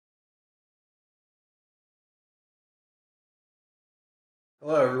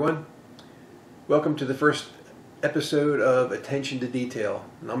Hello everyone. Welcome to the first episode of Attention to Detail,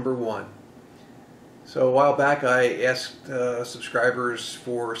 number 1. So a while back I asked subscribers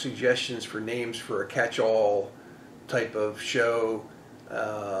for suggestions for names for a catch-all type of show,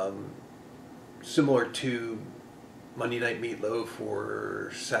 similar to Monday Night Meatloaf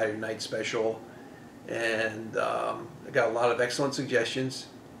or Saturday Night Special, and I got a lot of excellent suggestions,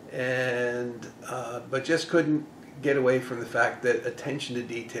 and but just couldn't get away from the fact that attention to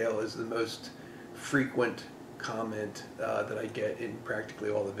detail is the most frequent comment that I get in practically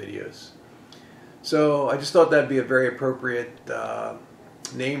all the videos. So I just thought that'd be a very appropriate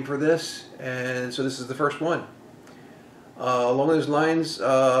name for this, and so this is the first one. Along those lines,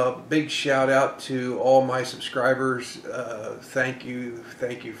 big shout out to all my subscribers. Thank you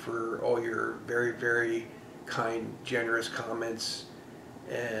for all your very, very kind, generous comments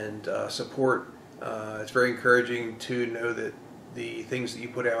and support. It's very encouraging to know that the things that you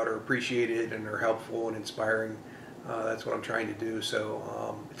put out are appreciated and are helpful and inspiring. That's what I'm trying to do.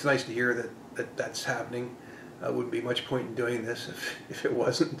 So it's nice to hear that's happening. Wouldn't be much point in doing this if it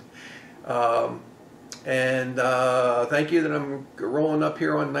wasn't. And thank you that I'm rolling up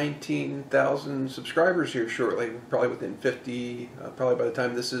here on 19,000 subscribers here shortly. Probably within 50. Probably by the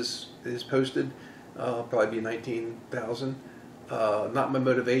time this is posted, probably be 19,000. Not my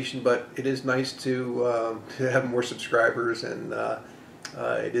motivation, but it is nice to have more subscribers, and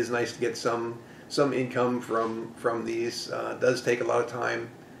it is nice to get some income from these. It does take a lot of time,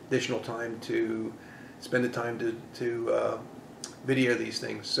 additional time, to spend the time to video these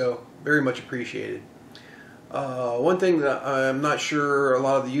things. So very much appreciated. One thing that I'm not sure a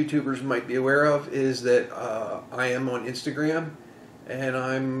lot of the YouTubers might be aware of is that I am on Instagram, and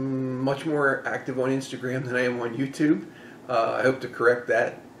I'm much more active on Instagram than I am on YouTube. I hope to correct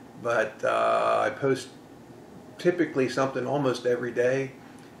that, but I post typically something almost every day.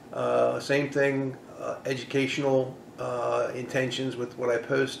 Same thing, educational intentions with what I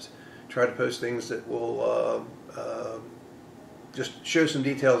post. Try to post things that will just show some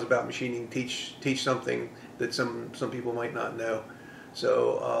details about machining, teach something that some people might not know.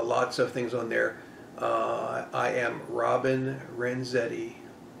 So lots of things on there. I am Robrenz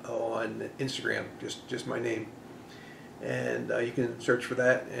on Instagram, just my name. And you can search for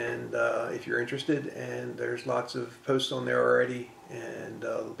that, and if you're interested, and there's lots of posts on there already, and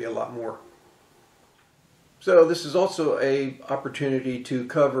there'll be a lot more. So this is also a opportunity to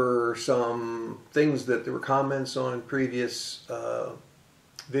cover some things that there were comments on previous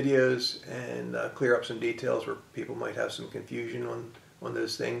videos, and clear up some details where people might have some confusion on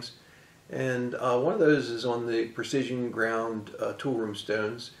those things. And one of those is on the precision ground tool room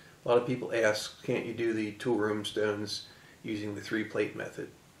stones. A lot of people ask, can't you do the tool room stones using the 3-plate method?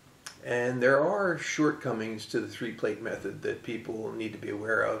 And there are shortcomings to the 3-plate method that people need to be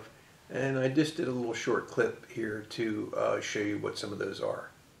aware of. And I just did a little short clip here to show you what some of those are.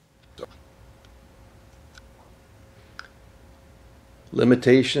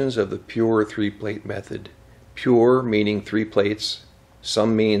 Limitations of the pure 3-plate method. Pure meaning 3 plates,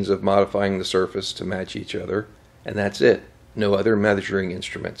 some means of modifying the surface to match each other, and that's it. No other measuring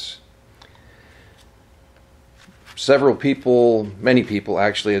instruments. Many people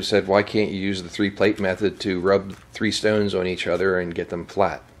actually have said, why can't you use the 3-plate method to rub 3 stones on each other and get them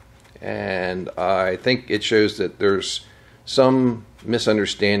flat? And I think it shows that there's some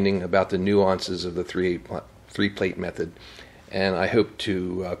misunderstanding about the nuances of the 3-plate method, and I hope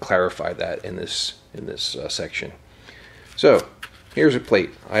to clarify that in this section. So here's a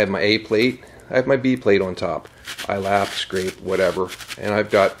plate. I have my A plate, I have my B plate on top. I lap, scrape, whatever, and I've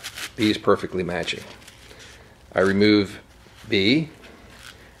got these perfectly matching. I remove B,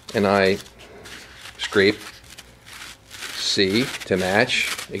 and I scrape C to match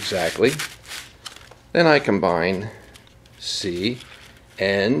exactly. Then I combine C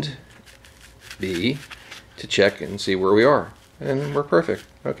and B to check and see where we are. And we're perfect.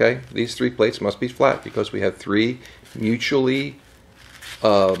 Okay, these 3 plates must be flat because we have 3 mutually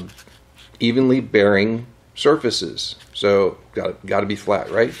evenly bearing surfaces. So got to be flat,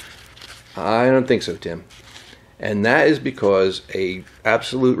 right? I don't think so, Tim. And that is because a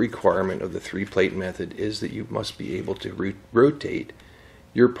absolute requirement of the 3-plate method is that you must be able to rotate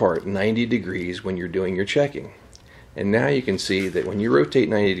your part 90 degrees when you're doing your checking. And now you can see that when you rotate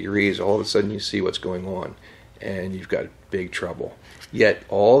 90 degrees, all of a sudden you see what's going on, and you've got big trouble. Yet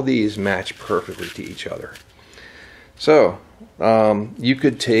all these match perfectly to each other. So you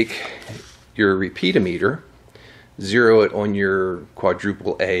could take your repeatometer, zero it on your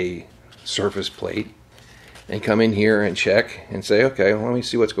quadruple A surface plate, and come in here and check and say, okay, well, let me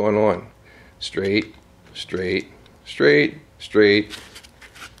see what's going on. Straight, straight, straight, straight,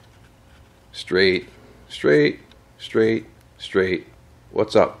 straight, straight, straight, straight.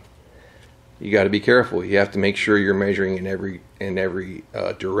 What's up? You got to be careful. You have to make sure you're measuring in every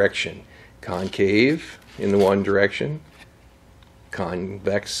direction. Concave in the one direction,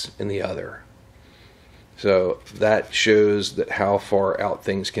 convex in the other. So that shows that how far out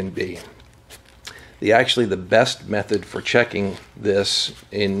things can be. Actually, the best method for checking this,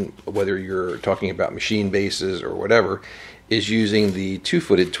 in whether you're talking about machine bases or whatever, is using the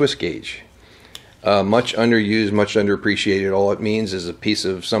two-footed twist gauge. Much underused, much underappreciated. All it means is a piece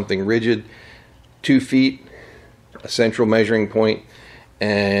of something rigid, 2 feet, a central measuring point,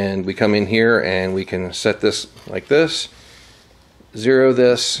 and we come in here and we can set this like this, zero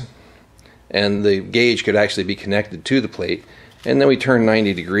this, and the gauge could actually be connected to the plate. And then we turn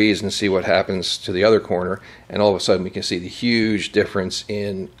 90 degrees and see what happens to the other corner, and all of a sudden we can see the huge difference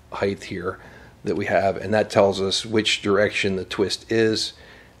in height here that we have, and that tells us which direction the twist is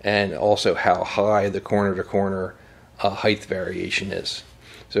and also how high the corner to corner height variation is.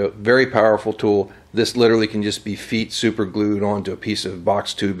 So very powerful tool. This literally can just be feet super glued onto a piece of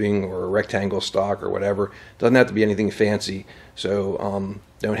box tubing or a rectangle stock or whatever. Doesn't have to be anything fancy. So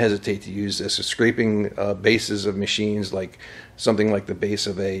don't hesitate to use this. Scraping bases of machines, like something like the base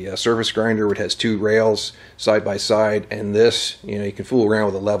of a surface grinder, which has 2 rails side by side, and this, you can fool around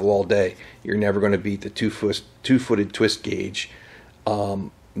with a level all day. You're never going to beat the two-footed twist gauge,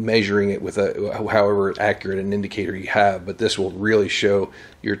 measuring it with however accurate an indicator you have, but this will really show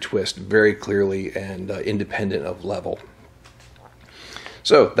your twist very clearly and independent of level.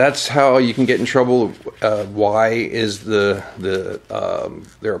 So that's how you can get in trouble. Why is there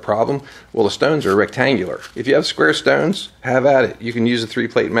a problem? Well, the stones are rectangular. If you have square stones, have at it. You can use the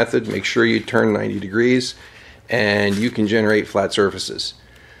 3-plate method. Make sure you turn 90 degrees, and you can generate flat surfaces.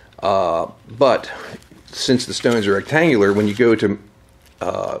 But since the stones are rectangular, when you go to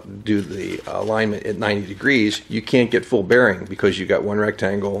do the alignment at 90 degrees, you can't get full bearing because you've got one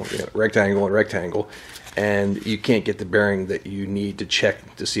rectangle, rectangle, and rectangle, and you can't get the bearing that you need to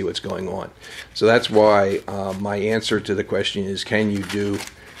check to see what's going on. So that's why my answer to the question is, can you do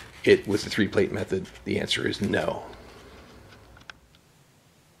it with the 3-plate method? The answer is no.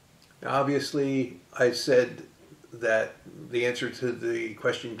 Obviously, I said that the answer to the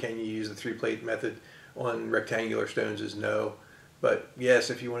question, can you use the 3-plate method on rectangular stones, is no. But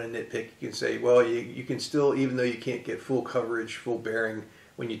yes, if you want to nitpick, you can say, well, you can still, even though you can't get full coverage, full bearing,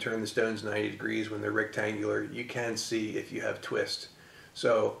 when you turn the stones 90 degrees when they're rectangular, you can see if you have twist.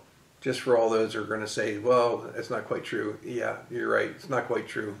 So just for all those who are going to say, well, that's not quite true. Yeah, you're right. It's not quite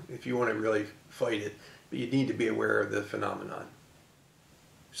true if you want to really fight it, but you need to be aware of the phenomenon.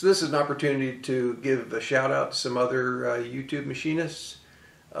 So this is an opportunity to give a shout out to some other YouTube machinists.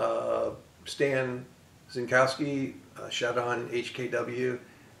 Stan Zinkowksy, Shadon HKW,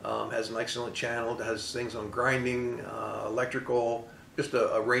 has an excellent channel that has things on grinding, electrical, just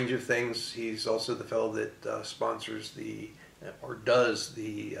a range of things. He's also the fellow that sponsors or does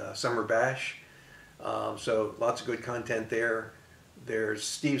the Summer Bash. So lots of good content there. There's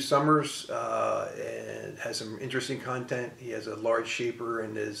Steve Summers, and has some interesting content. He has a large shaper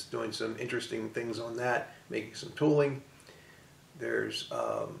and is doing some interesting things on that, making some tooling. There's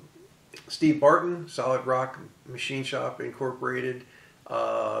Steve Barton, Solid Rock Machine Shop Incorporated,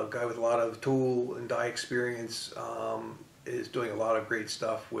 guy with a lot of tool and die experience, is doing a lot of great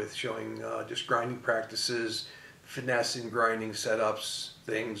stuff with showing just grinding practices, finessing grinding setups,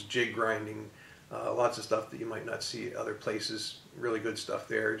 things, jig grinding, lots of stuff that you might not see other places. Really good stuff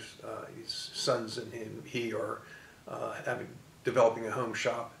there. His sons and he are developing a home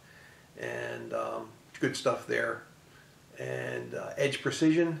shop, and good stuff there. And Edge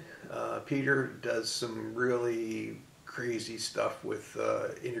Precision, Peter does some really crazy stuff with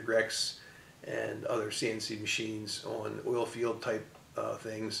Intergrex and other CNC machines on oil field type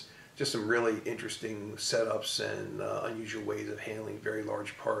things. Just some really interesting setups and unusual ways of handling very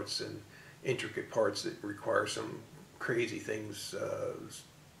large parts and intricate parts that require some crazy things,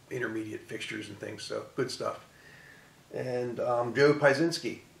 intermediate fixtures and things. So good stuff. And Joe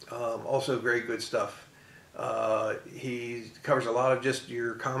Piecynzki, also very good stuff. He covers a lot of just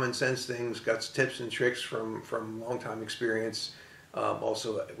your common sense things, got tips and tricks from long time experience.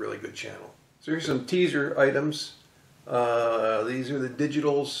 Also a really good channel. So here's some teaser items. These are the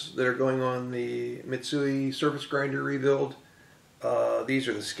digitals that are going on the Mitsui surface grinder rebuild. These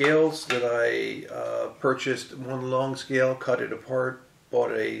are the scales that I purchased. One long scale, cut it apart,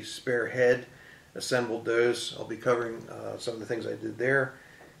 bought a spare head, assembled those. I'll be covering some of the things I did there.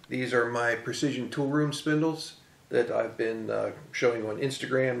 These are my precision tool room spindles that I've been showing on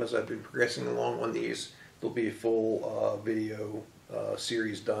Instagram as I've been progressing along on these. There'll be a full video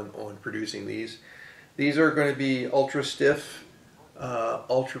series done on producing these. These are going to be ultra stiff,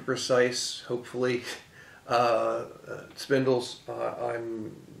 ultra precise, hopefully, spindles. I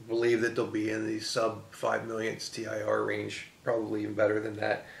believe that they'll be in the sub 5 millionths TIR range, probably even better than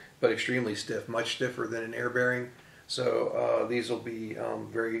that, but extremely stiff, much stiffer than an air bearing. So these will be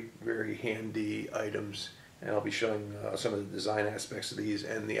very, very handy items, and I'll be showing some of the design aspects of these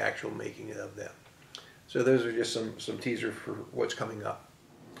and the actual making of them. So those are just some teaser for what's coming up.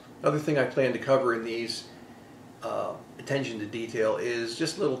 Another thing I plan to cover in these attention to detail is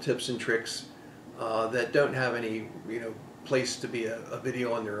just little tips and tricks that don't have any place to be a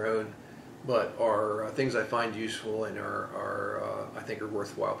video on their own, but are things I find useful and I think are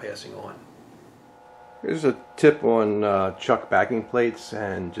worthwhile passing on. Here's a tip on chuck backing plates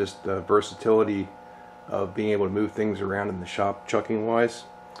and just the versatility of being able to move things around in the shop chucking wise.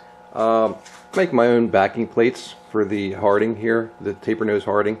 Make my own backing plates for the harding here, the taper nose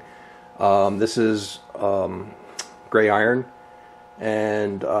harding. This is gray iron,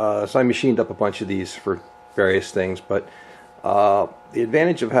 and so I machined up a bunch of these for various things, but the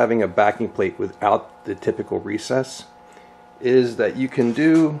advantage of having a backing plate without the typical recess is that you can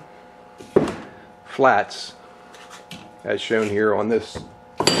do flats as shown here on this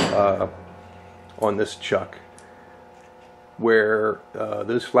chuck, where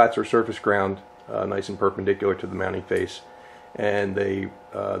those flats are surface ground nice and perpendicular to the mounting face, and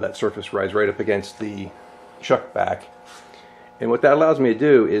that surface rides right up against the chuck back. And what that allows me to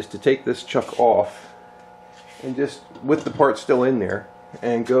do is to take this chuck off and just, with the part still in there,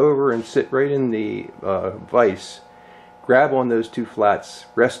 and go over and sit right in the vise, grab on those two flats,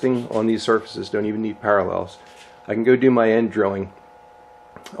 resting on these surfaces, don't even need parallels. I can go do my end drilling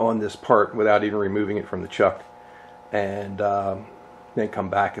on this part without even removing it from the chuck, and then come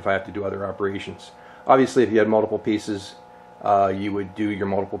back if I have to do other operations. Obviously, if you had multiple pieces, you would do your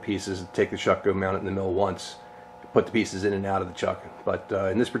multiple pieces, take the chuck, go mount it in the mill once, put the pieces in and out of the chuck. But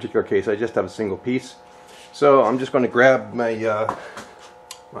in this particular case, I just have a single piece. So I'm just going to grab my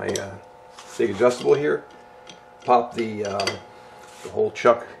big adjustable here, pop the whole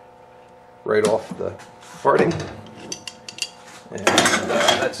chuck right off the parting, and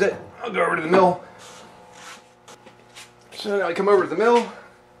that's it. I'll go over to the mill. So now I come over to the mill,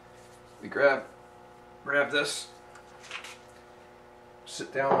 we grab this,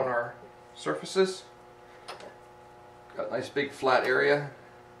 sit down on our surfaces, got a nice big flat area,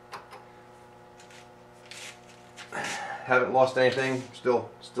 haven't lost anything,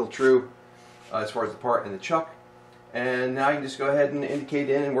 still true as far as the part in the chuck, and now I can just go ahead and indicate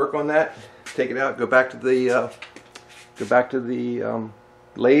in and work on that, take it out, go back to the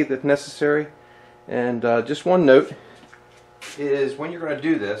lathe if necessary. And just one note is, when you're going to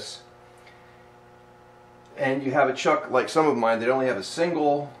do this and you have a chuck like some of mine that only have a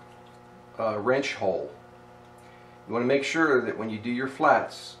single wrench hole, you want to make sure that when you do your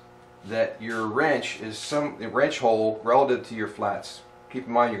flats that your wrench is the wrench hole relative to your flats. Keep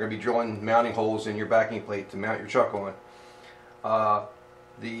in mind you're going to be drilling mounting holes in your backing plate to mount your chuck on.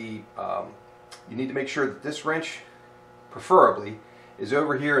 You need to make sure that this wrench, preferably, is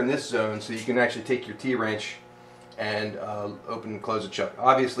over here in this zone, so you can actually take your T-wrench and open and close the chuck.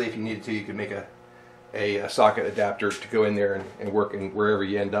 Obviously, if you needed to, you could make a socket adapter to go in there and work in wherever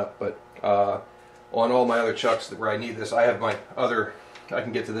you end up. But on all my other chucks where I need this, I have my other, I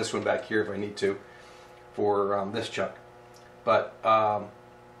can get to this one back here if I need to for this chuck. But on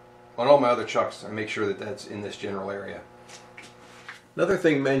all my other chucks, I make sure that that's in this general area. Another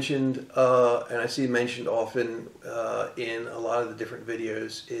thing mentioned, and I see mentioned often in a lot of the different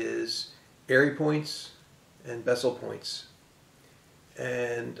videos, is area points and bezel points.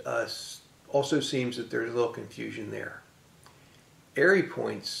 And also seems that there's a little confusion there. Area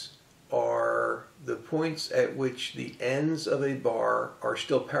points are the points at which the ends of a bar are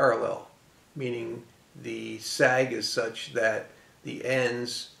still parallel, meaning the sag is such that the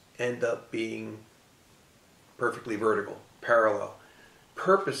ends end up being perfectly vertical, parallel.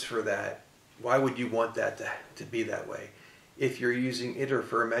 Purpose for that, why would you want that to be that way? If you're using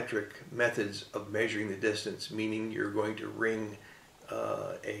interferometric methods of measuring the distance, meaning you're going to ring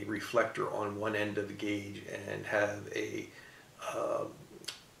a reflector on one end of the gauge and have a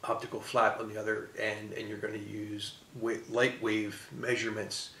optical flat on the other end, and you're going to use light wave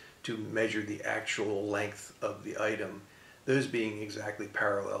measurements to measure the actual length of the item, those being exactly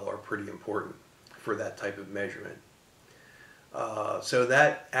parallel are pretty important for that type of measurement. So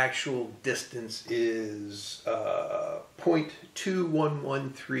that actual distance is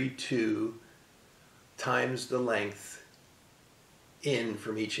 0.21132 times the length in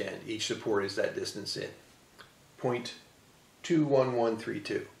from each end. Each support is that distance in.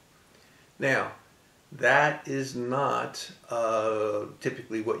 21132. Now, that is not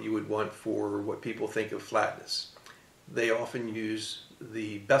typically what you would want for what people think of flatness. They often use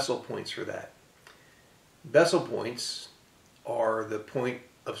the Bessel points for that. Bessel points are the point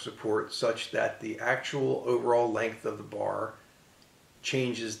of support such that the actual overall length of the bar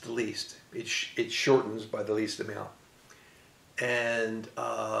changes the least. It shortens by the least amount. And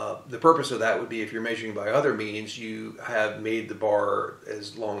the purpose of that would be if you're measuring by other means, you have made the bar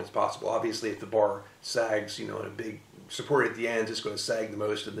as long as possible. Obviously, if the bar sags, in a big support at the ends, it's going to sag the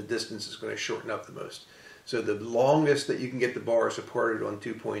most, and the distance is going to shorten up the most. So the longest that you can get the bar supported on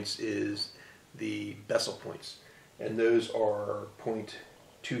 2 points is the Bessel points, and those are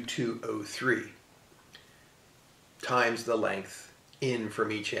 0.2203 times the length in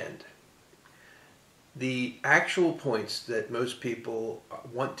from each end. The actual points that most people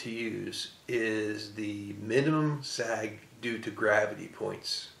want to use is the minimum sag due to gravity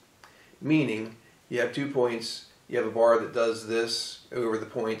points. Meaning, you have 2 points, you have a bar that does this over the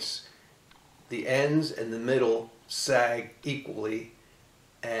points, the ends and the middle sag equally,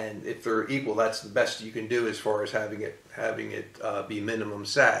 and if they're equal, that's the best you can do as far as having it be minimum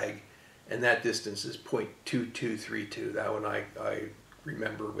sag, and that distance is 0.2232. That one I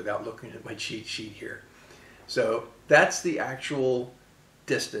remember without looking at my cheat sheet here. So that's the actual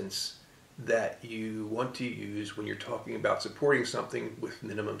distance that you want to use when you're talking about supporting something with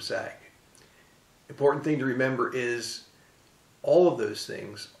minimum sag. Important thing to remember is all of those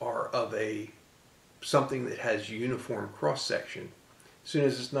things are of something that has uniform cross section. As soon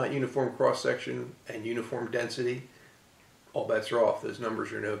as it's not uniform cross section and uniform density, all bets are off. Those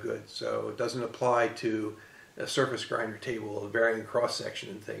numbers are no good. So it doesn't apply to a surface grinder table of varying cross section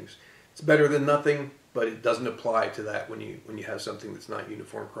and things. It's better than nothing, but it doesn't apply to that when you have something that's not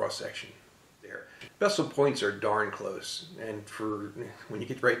uniform cross section. There, Bessel points are darn close, and when you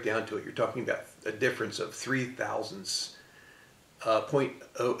get right down to it, you're talking about a difference of 3 thousandths,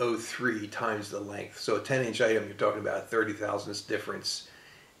 0.003 times the length. So a 10-inch item, you're talking about a 30 thousandths difference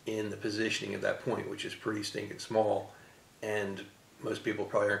in the positioning of that point, which is pretty stinking small, and most people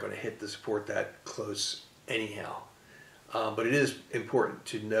probably aren't going to hit the support that close anyhow. But it is important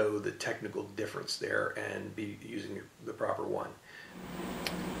to know the technical difference there and be using the proper one.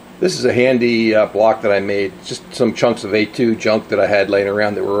 This is a handy block that I made, just some chunks of A2 junk that I had laying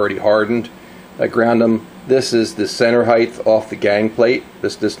around that were already hardened. I ground them. This is the center height off the gang plate,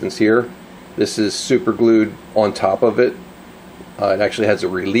 this distance here. This is super glued on top of it. It actually has a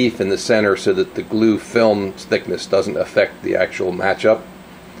relief in the center so that the glue film thickness doesn't affect the actual matchup.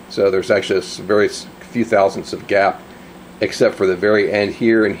 So there's actually a very few thousandths of gap, except for the very end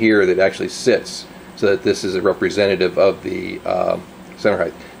here and here that actually sits, so that this is a representative of the center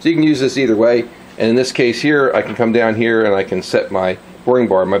height. So you can use this either way, and in this case here I can come down here and I can set my boring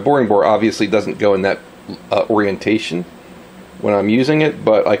bar. My boring bar obviously doesn't go in that orientation when I'm using it,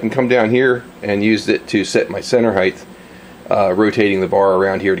 but I can come down here and use it to set my center height, rotating the bar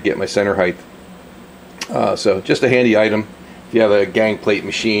around here to get my center height. So just a handy item if you have a gang plate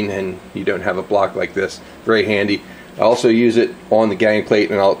machine and you don't have a block like this. Very handy. I also use it on the gang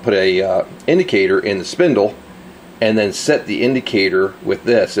plate, and I'll put a indicator in the spindle and then set the indicator with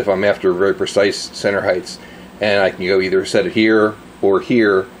this if I'm after very precise center heights, and I can go either set it here or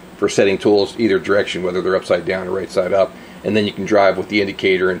here for setting tools either direction, whether they're upside down or right side up, and then you can drive with the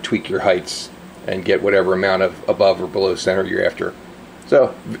indicator and tweak your heights and get whatever amount of above or below center you're after.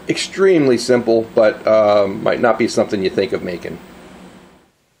 So extremely simple, but might not be something you think of making.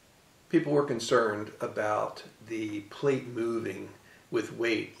 People were concerned about the plate moving with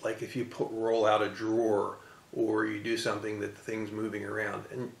weight, like if you roll out a drawer or you do something that the thing's moving around.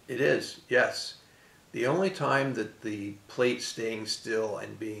 And it is, yes. The only time that the plate staying still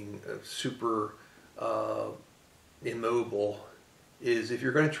and being super immobile is if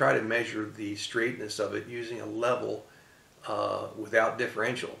you're going to try to measure the straightness of it using a level without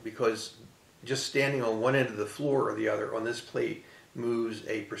differential, because just standing on one end of the floor or the other on this plate moves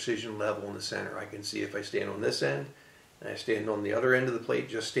a precision level in the center. I can see if I stand on this end and I stand on the other end of the plate,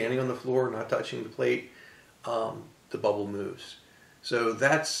 just standing on the floor, not touching the plate, the bubble moves. So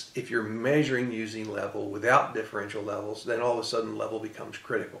that's, if you're measuring using level without differential levels, then all of a sudden level becomes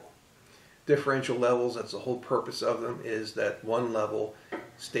critical. Differential levels, that's the whole purpose of them, is that one level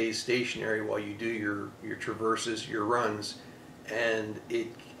stays stationary while you do your traverses, your runs, and it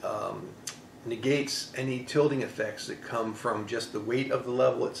negates any tilting effects that come from just the weight of the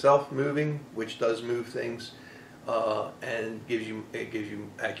level itself moving, which does move things, and it gives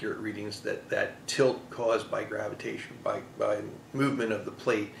you accurate readings that tilt caused by gravitation, by movement of the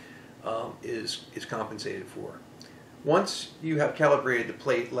plate, is compensated for. Once you have calibrated the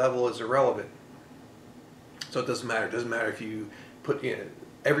plate, level is irrelevant. So it doesn't matter. It doesn't matter if you put,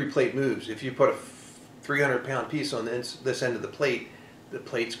 every plate moves. If you put a 300-pound piece on this end of the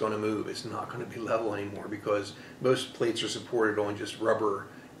plate's going to move. It's not going to be level anymore because most plates are supported on just rubber,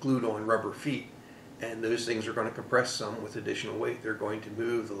 glued on rubber feet. And those things are going to compress some with additional weight. They're going to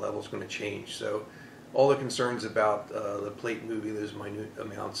move. The level's going to change. So all the concerns about the plate moving those minute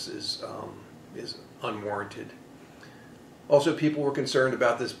amounts is unwarranted. Also, people were concerned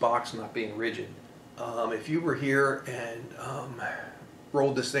about this box not being rigid. If you were here and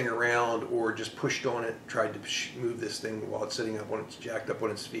rolled this thing around or just pushed on it, tried to move this thing while it's sitting up on its jacked up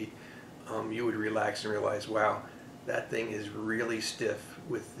on its feet, you would relax and realize, wow, that thing is really stiff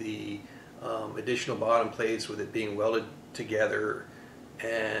with the additional bottom plates, with it being welded together,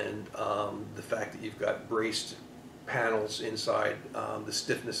 and the fact that you've got braced panels inside. The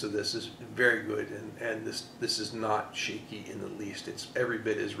stiffness of this is very good, and this is not shaky in the least. It's every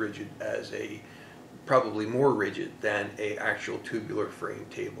bit as rigid as probably more rigid than a actual tubular frame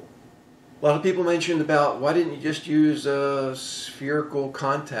table. A lot of people mentioned about, why didn't you just use spherical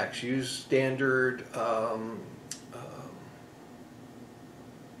contacts, use standard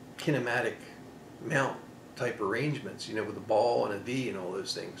kinematic mount type arrangements, with a ball and a V and all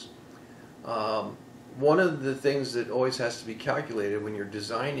those things. One of the things that always has to be calculated when you're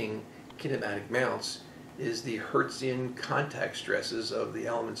designing kinematic mounts is the Hertzian contact stresses of the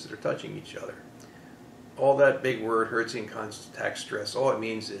elements that are touching each other. All that big word, Hertzian contact stress, all it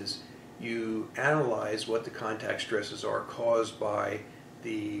means is you analyze what the contact stresses are caused by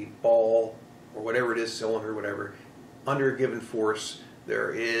the ball or whatever it is, cylinder, whatever. Under a given force,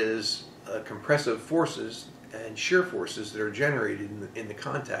 there is compressive forces and shear forces that are generated in the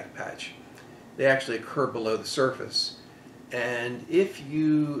contact patch. They actually occur below the surface. And if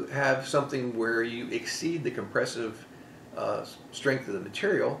you have something where you exceed the compressive strength of the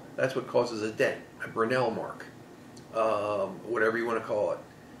material, that's what causes a dent, a Brunel mark, whatever you want to call it.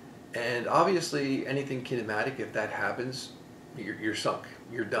 And obviously anything kinematic, if that happens, you're sunk,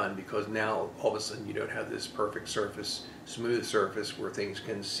 you're done, because now all of a sudden you don't have this perfect surface, smooth surface where things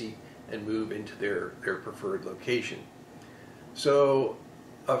can seat and move into their preferred location. So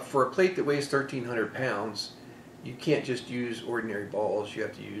for a plate that weighs 1,300 pounds, you can't just use ordinary balls. You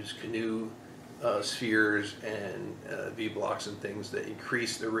have to use canoe spheres and V-blocks and things that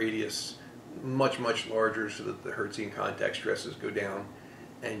increase the radius much, much larger so that the Hertzian contact stresses go down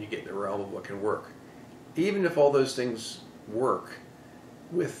and you get in the realm of what can work. Even if all those things work,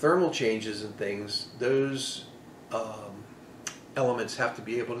 with thermal changes and things, those elements have to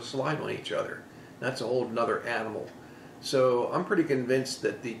be able to slide on each other. That's a whole another animal. So I'm pretty convinced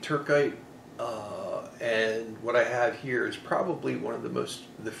that the Turkite and what I have here is probably one of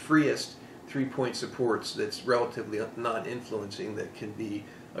the freest three-point supports that's relatively non-influencing that can be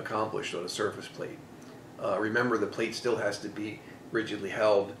accomplished on a surface plate. Remember, the plate still has to be rigidly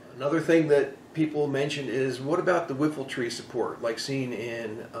held. Another thing that people mentioned is, what about the whiffletree support, like seen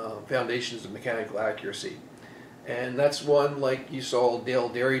in Foundations of Mechanical Accuracy? And that's one like you saw Dale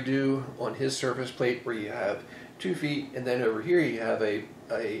Derry do on his surface plate, where you have 2 feet, and then over here you have a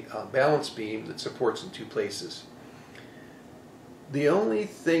balance beam that supports in 2 places. The only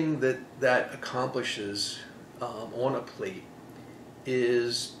thing that accomplishes on a plate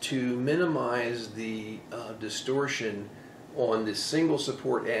is to minimize the distortion on the single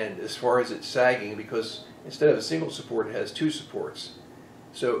support end as far as it's sagging, because instead of a single support it has 2 supports.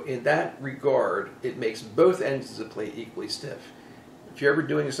 So in that regard, it makes both ends of the plate equally stiff. If you're ever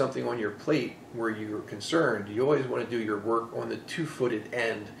doing something on your plate where you're concerned, you always want to do your work on the 2-footed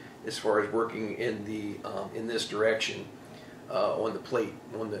end as far as working in the in this direction on the plate,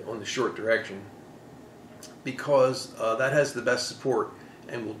 on the short direction, because that has the best support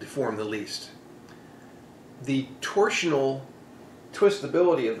and will deform the least. The torsional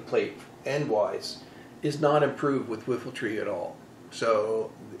twistability of the plate endwise is not improved with whiffletree at all.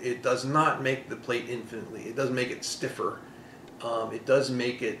 So it does not make the plate infinitely. It doesn't make it stiffer. It does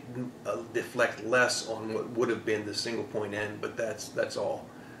make it deflect less on what would have been the single point end, but that's all.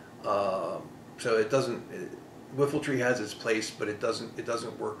 So it doesn't. Whiffletree has its place, but it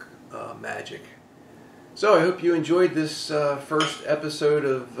doesn't work magic. So I hope you enjoyed this first episode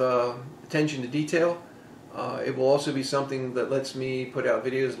of Attention to Detail. It will also be something that lets me put out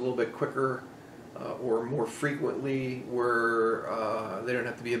videos a little bit quicker or more frequently, where they don't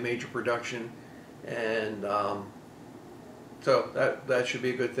have to be a major production, and so that should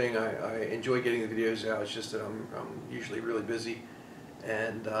be a good thing. I enjoy getting the videos out. It's just that I'm usually really busy,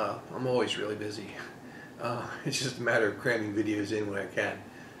 and I'm always really busy. It's just a matter of cramming videos in when I can.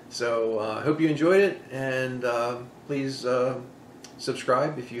 So I hope you enjoyed it, and please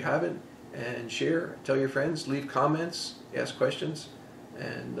subscribe if you haven't, and share, tell your friends, leave comments, ask questions,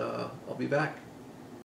 and I'll be back.